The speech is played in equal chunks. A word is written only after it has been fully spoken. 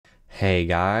Hey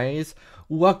guys,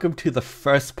 welcome to the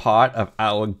first part of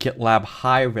our GitLab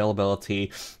high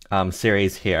availability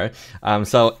series here.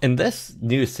 So in this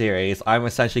new series, I'm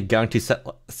essentially going to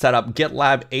set up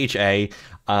GitLab HA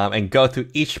and go through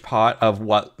each part of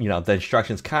what the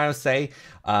instructions kind of say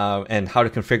and how to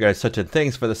configure certain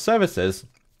things for the services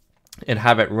and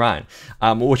have it run,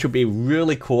 which would be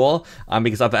really cool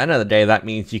because at the end of the day, that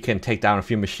means you can take down a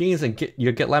few machines and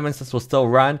your GitLab instance will still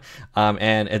run,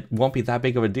 and it won't be that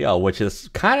big of a deal, which is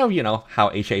kind of, how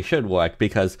HA should work.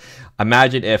 Because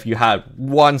imagine if you had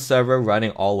one server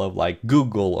running all of like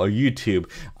Google or YouTube,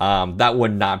 that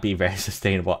would not be very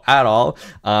sustainable at all.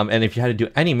 And if you had to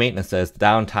do any maintenances,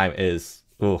 downtime is,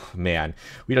 oh man,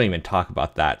 we don't even talk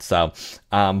about that. So,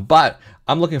 but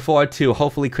I'm looking forward to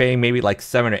hopefully creating maybe like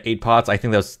 7 or 8 pods. I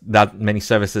think there's that many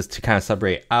services to kind of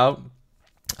separate out.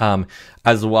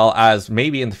 As well as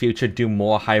maybe in the future do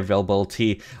more high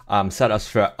availability setups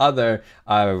for other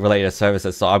related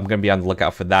services. So I'm going to be on the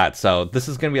lookout for that. So this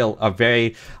is going to be a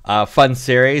very fun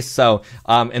series. So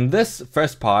in this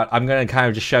first part, I'm going to kind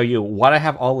of just show you what I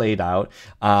have all laid out.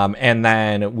 And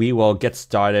then we will get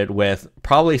started with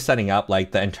probably setting up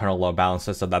like the internal load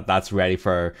balancer so that that's ready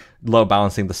for load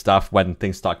balancing the stuff when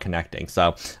things start connecting.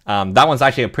 So that one's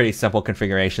actually a pretty simple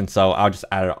configuration. So I'll just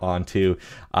add it on to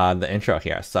the intro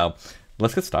here. So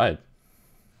let's get started.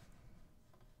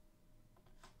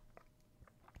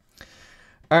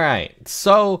 All right,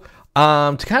 so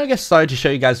to kind of get started, to show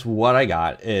you guys what I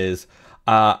got is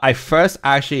I first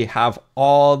actually have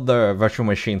all the virtual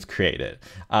machines created,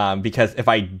 because if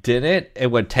I didn't, it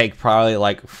would take probably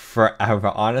like forever,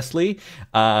 honestly.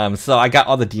 So I got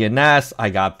all the DNS,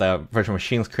 I got the virtual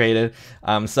machines created.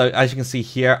 So as you can see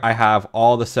here, I have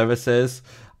all the services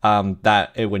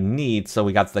that it would need. So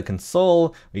we got the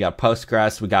console, we got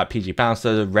Postgres, we got PG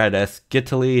Bouncer, Redis,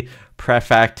 Gitly,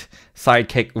 Prefect,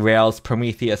 Sidekick, Rails,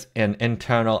 Prometheus, and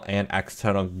internal and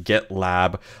external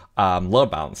GitLab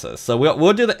load balancers. So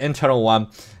we'll do the internal one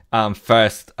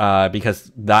first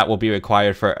because that will be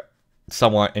required for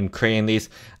someone in creating these,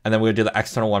 and then we'll do the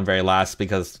external one very last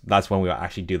because that's when we'll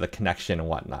actually do the connection and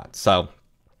whatnot. So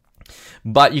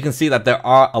but you can see that there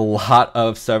are a lot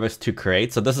of servers to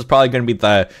create. So this is probably going to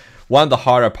be one of the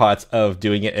harder parts of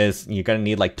doing it. Is you're going to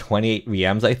need like 28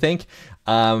 VMs, I think.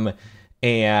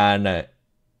 And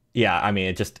yeah, I mean,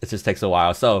 it just takes a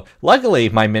while. So luckily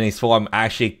my Miniswarm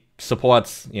actually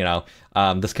supports,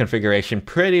 this configuration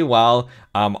pretty well.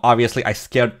 Obviously I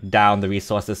scaled down the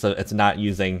resources so it's not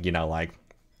using, like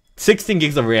 16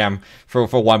 gigs of RAM for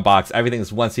one box. Everything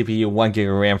is one CPU, 1 gig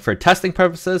of RAM for testing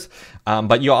purposes.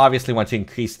 But you'll obviously want to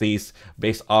increase these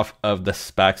based off of the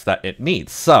specs that it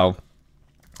needs. So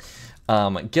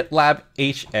GitLab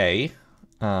HA,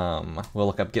 we'll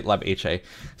look up GitLab HA.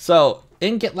 So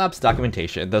in GitLab's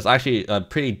documentation, there's actually a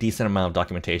pretty decent amount of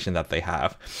documentation that they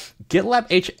have. GitLab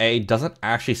HA doesn't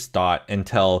actually start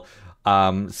until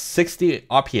 60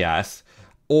 RPS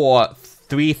or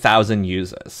 3,000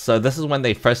 users. So this is when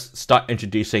they first start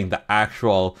introducing the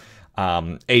actual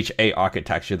HA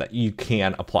architecture that you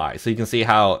can apply. So you can see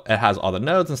how it has all the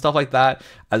nodes and stuff like that,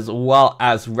 as well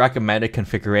as recommended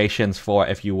configurations for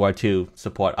if you were to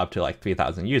support up to like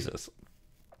 3,000 users.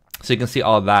 So you can see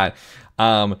all of that.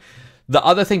 The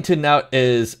other thing to note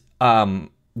is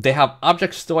they have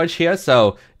object storage here.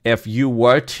 So if you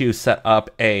were to set up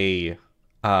a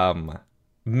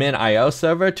min.io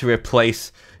server to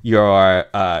replace your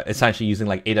essentially using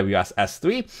like AWS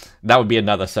S3, that would be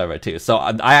another server too. So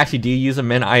I actually do use a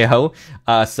min.io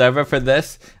server for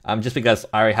this, just because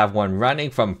I already have one running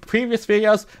from previous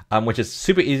videos, which is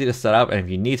super easy to set up. And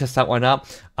if you need to set one up,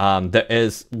 there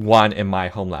is one in my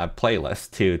home lab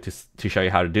playlist to show you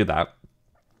how to do that.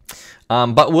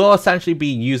 But we'll essentially be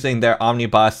using their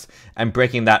omnibus and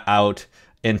breaking that out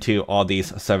into all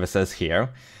these services here.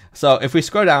 So if we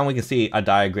scroll down, we can see a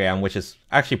diagram, which is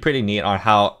actually pretty neat on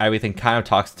how everything kind of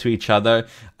talks to each other,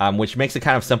 which makes it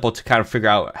kind of simple to kind of figure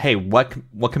out, hey, what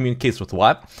communicates with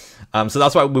what. So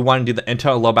that's why we want to do the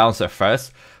internal load balancer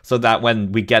first, so that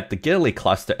when we get the Gitly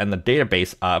cluster and the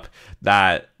database up,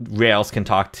 that Rails can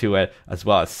talk to it as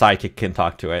well as Sidekick can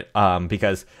talk to it.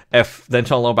 Because if the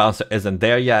internal load balancer isn't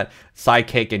there yet,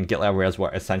 Sidekick and GitLab Rails will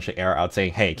essentially error out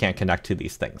saying, hey, you can't connect to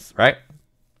these things, right?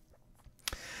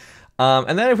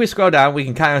 And then if we scroll down, we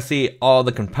can kind of see all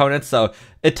the components. So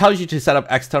it tells you to set up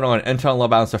external and internal load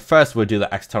balancer first. We'll do the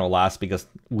external last because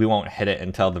we won't hit it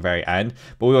until the very end.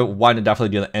 But we want to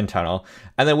definitely do the internal.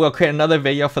 And then we'll create another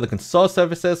video for the console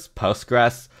services,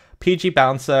 Postgres, PG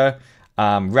Bouncer,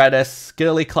 Redis,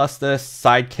 Gitly cluster,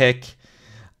 Sidekick,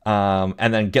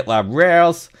 and then GitLab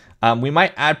Rails. We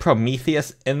might add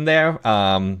Prometheus in there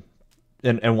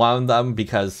in one of them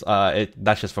because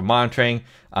that's just for monitoring,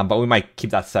 but we might keep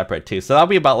that separate too. So that'll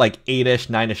be about like 8-ish,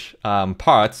 9-ish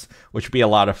parts, which would be a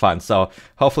lot of fun. So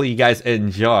hopefully you guys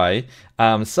enjoy.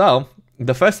 So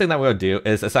the first thing that we'll do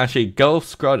is essentially go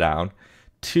scroll down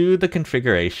to the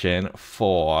configuration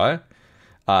for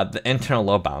the internal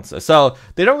load balancer. So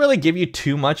they don't really give you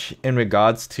too much in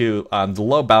regards to the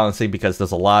load balancing because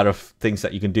there's a lot of things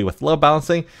that you can do with load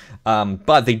balancing,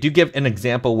 but they do give an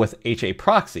example with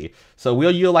HAProxy. So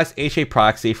we'll utilize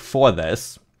HAProxy for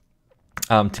this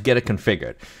to get it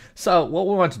configured. So what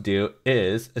we want to do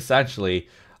is essentially,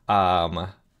 and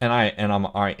I'm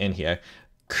already in here,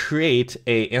 create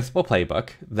a Ansible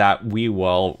playbook that we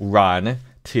will run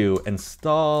to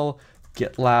install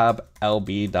GitLab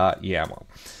lb.yaml.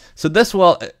 So this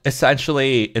will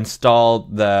essentially install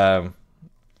the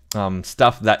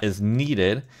stuff that is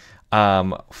needed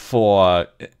for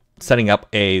setting up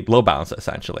a load balancer,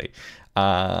 essentially.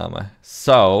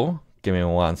 So give me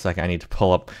 1 second. I need to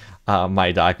pull up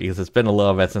my doc because it's been a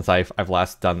little bit since I've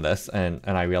last done this, and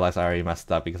I realized I already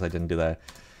messed up because I didn't do the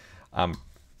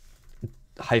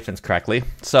hyphens correctly.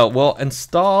 So we'll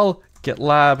install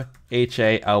GitLab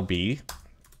HALB.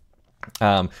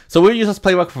 So we'll use this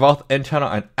playbook for both internal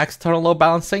and external load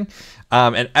balancing,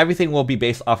 and everything will be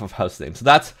based off of host name. So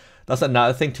that's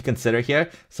another thing to consider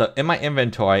here. So in my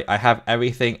inventory, I have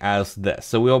everything as this.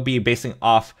 So we'll be basing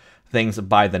off things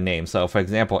by the name. So for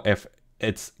example, if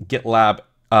it's GitLab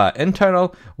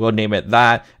internal, we'll name it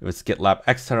that. If it's GitLab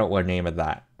external, we'll name it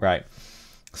that, right?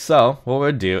 So what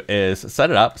we'll do is set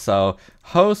it up. So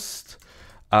host,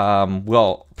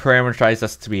 we'll parameterize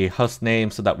this to be host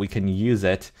name so that we can use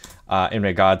it in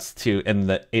regards to in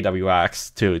the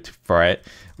AWX for it.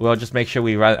 We'll just make sure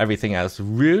we run everything as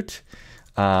root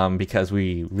because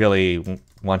we really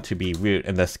want to be root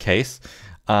in this case.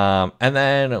 And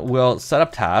then we'll set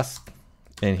up task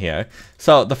in here.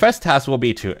 So the first task will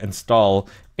be to install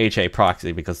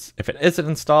HAProxy because if it isn't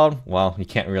installed, well, you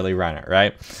can't really run it,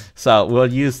 right? So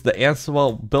we'll use the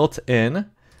Ansible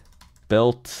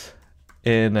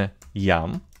built-in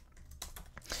yum,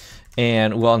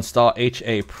 and we'll install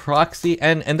HAProxy,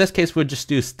 and in this case we'll just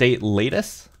do state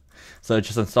latest, so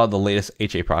just install the latest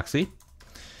HAProxy.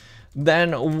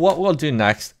 Then what we'll do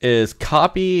next is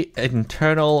copy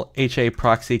internal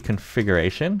HAProxy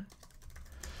configuration.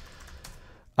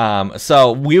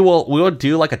 So we will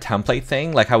do like a template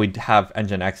thing, like how we have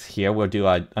Nginx here. We'll do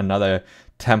another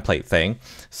template thing.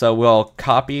 So we'll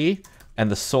copy,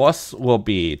 and the source will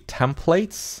be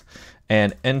templates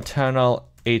and internal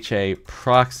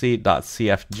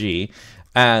HAProxy.cfg,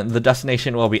 and the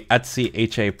destination will be etc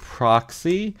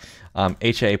HAProxy.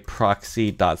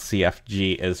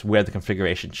 HAProxy.cfg is where the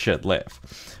configuration should live.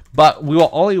 But we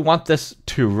will only want this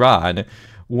to run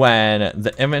when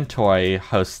the inventory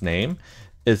host name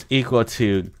is equal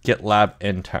to GitLab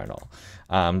internal.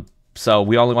 So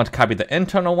we only want to copy the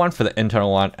internal one for the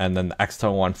internal one, and then the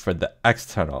external one for the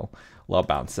external load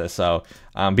balancer. So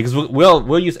because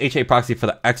we'll use HAProxy for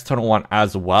the external one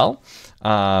as well.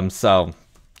 So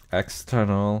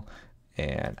external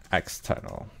and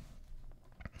external.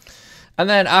 And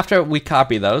then after we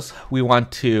copy those, we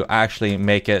want to actually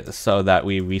make it so that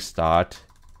we restart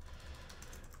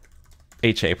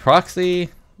HAProxy,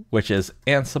 which is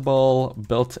Ansible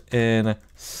built-in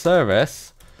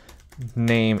service,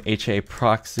 name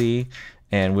HAProxy,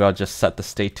 and we'll just set the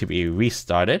state to be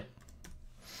restarted.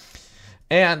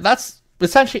 And that's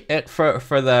essentially it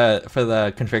for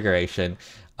the configuration.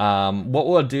 What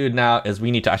we'll do now is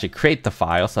we need to actually create the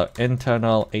file, so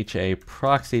internal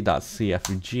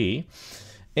HAProxy.cfg,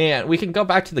 and we can go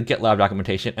back to the GitLab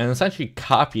documentation and essentially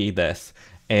copy this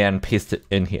and paste it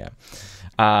in here.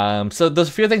 So there's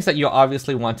a few things that you'll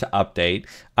obviously want to update.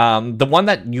 The one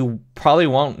that you probably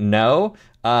won't know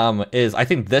is I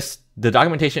think the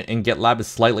documentation in GitLab is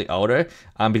slightly older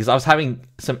because I was having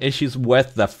some issues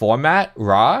with the format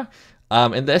raw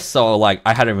in this, so like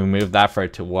I had to remove that for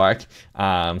it to work.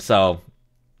 So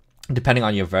depending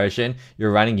on your version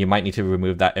you're running, you might need to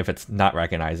remove that if it's not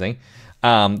recognizing.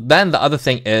 Then the other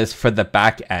thing is for the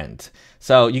back end.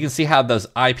 So you can see how those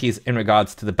IPs in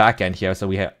regards to the back end here. So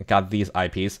we got these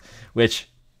IPs, which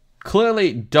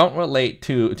clearly don't relate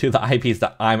to the IPs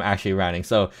that I'm actually running.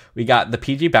 So we got the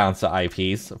PG Bouncer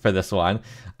IPs for this one,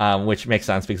 which makes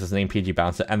sense because it's named PG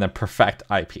Bouncer, and the Perfect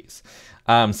IPs.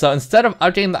 So instead of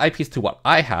updating the IPs to what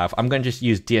I have, I'm going to just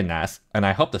use DNS, and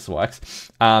I hope this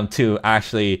works, to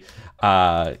actually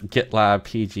GitLab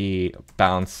PG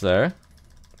Bouncer.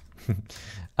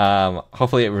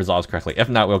 Hopefully it resolves correctly. If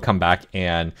not, we'll come back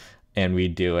and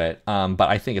redo it. But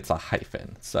I think it's a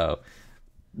hyphen. So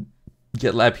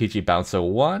GitLab PG Bouncer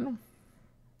 1.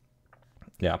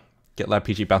 Yeah. GitLab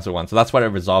PG Bouncer 1. So that's what it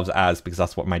resolves as, because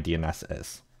that's what my DNS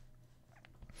is.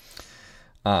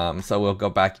 So we'll go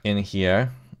back in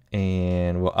here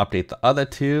and we'll update the other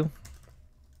two.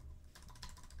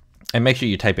 And make sure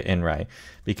you type it in right,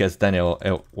 because then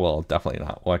it will definitely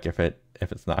not work if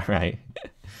it's not right.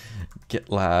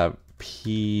 GitLab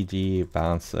PG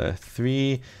Bouncer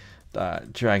 3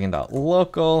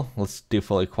 dragon.local. Let's do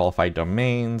fully qualified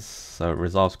domains so it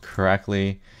resolves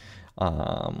correctly.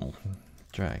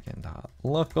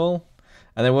 Dragon.local.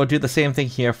 And then we'll do the same thing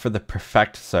here for the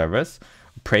prefect service.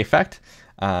 Prefect.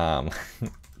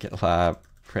 GitLab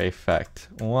prefect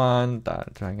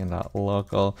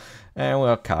 1.dragon.local, and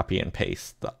we'll copy and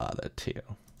paste the other two.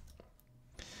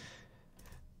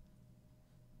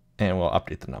 And we'll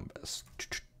update the numbers.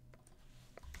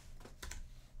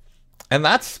 And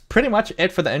that's pretty much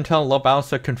it for the internal load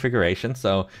balancer configuration.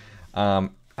 So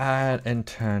add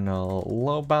internal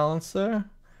load balancer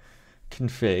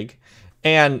config.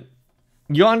 And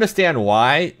you'll understand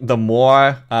why the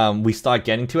more we start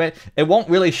getting to it. It won't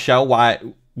really show why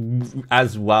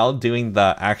as well doing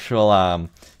the actual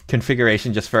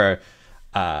configuration just for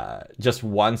just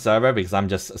one server, because I'm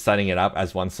just setting it up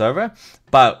as one server.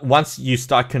 But once you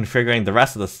start configuring the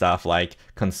rest of the stuff like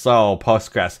console,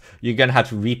 Postgres, you're gonna have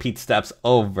to repeat steps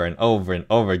over and over and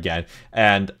over again.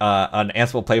 And an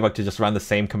Ansible playbook to just run the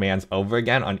same commands over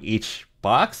again on each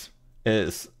box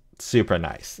is super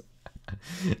nice.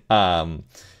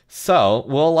 So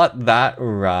we'll let that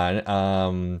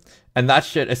run, and that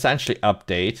should essentially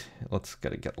update. Let's go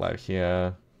to GitLab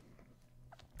here.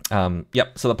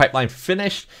 Yep, so the pipeline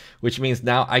finished, which means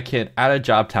now I can add a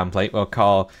job template. We'll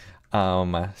call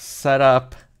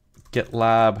setup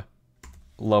GitLab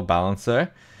load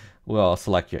balancer. We'll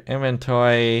select your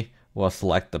inventory. We'll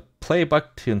select the playbook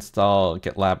to install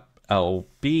GitLab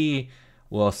LB.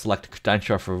 We'll select a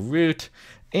credential for root.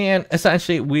 And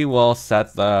essentially, we will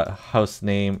set the host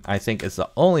name. I think is the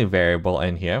only variable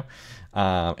in here.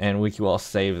 And we will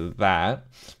save that.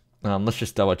 Let's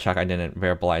just double check I didn't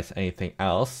variabilize anything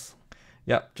else.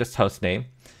 Yep, just host name.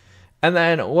 And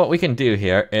then what we can do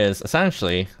here is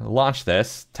essentially launch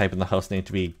this, type in the host name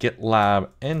to be GitLab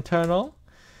internal,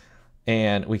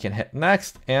 and we can hit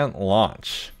next and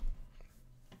launch.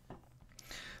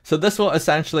 So this will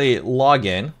essentially log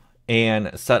in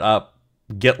and set up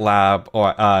GitLab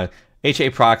or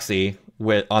HAProxy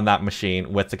on that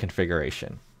machine with the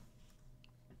configuration.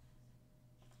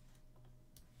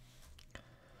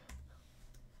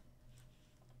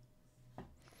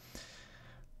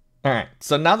 All right,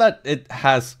 so now that it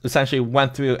has essentially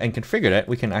went through and configured it,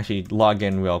 we can actually log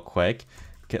in real quick.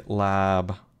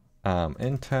 GitLab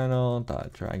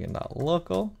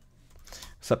internal.dragon.local,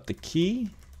 set the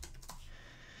key.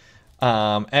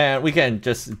 And we can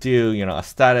just do, a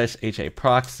status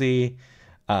HAProxy,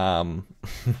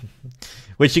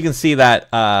 which you can see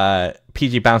that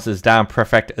PG bounce is down,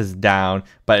 perfect is down,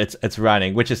 but it's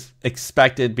running, which is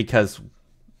expected because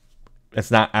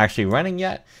it's not actually running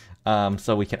yet.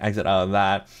 So we can exit out of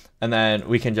that, and then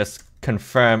we can just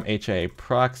confirm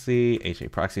HAProxy,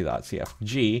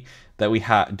 HAProxy.cfg, that we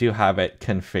do have it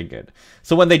configured.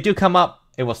 So when they do come up,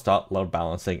 it will start load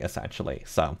balancing essentially.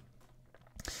 So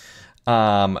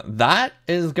that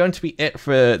is going to be it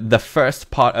for the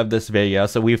first part of this video.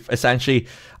 So we've essentially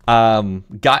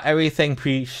got everything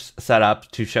pre-set up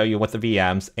to show you what the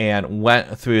VMs, and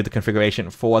went through the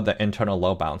configuration for the internal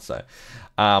load balancer.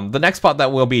 The next part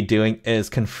that we'll be doing is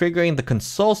configuring the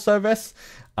console service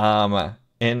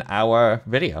in our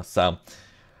video. So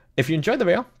if you enjoyed the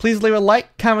video, please leave a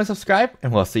like, comment, subscribe,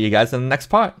 and we'll see you guys in the next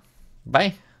part.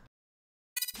 Bye.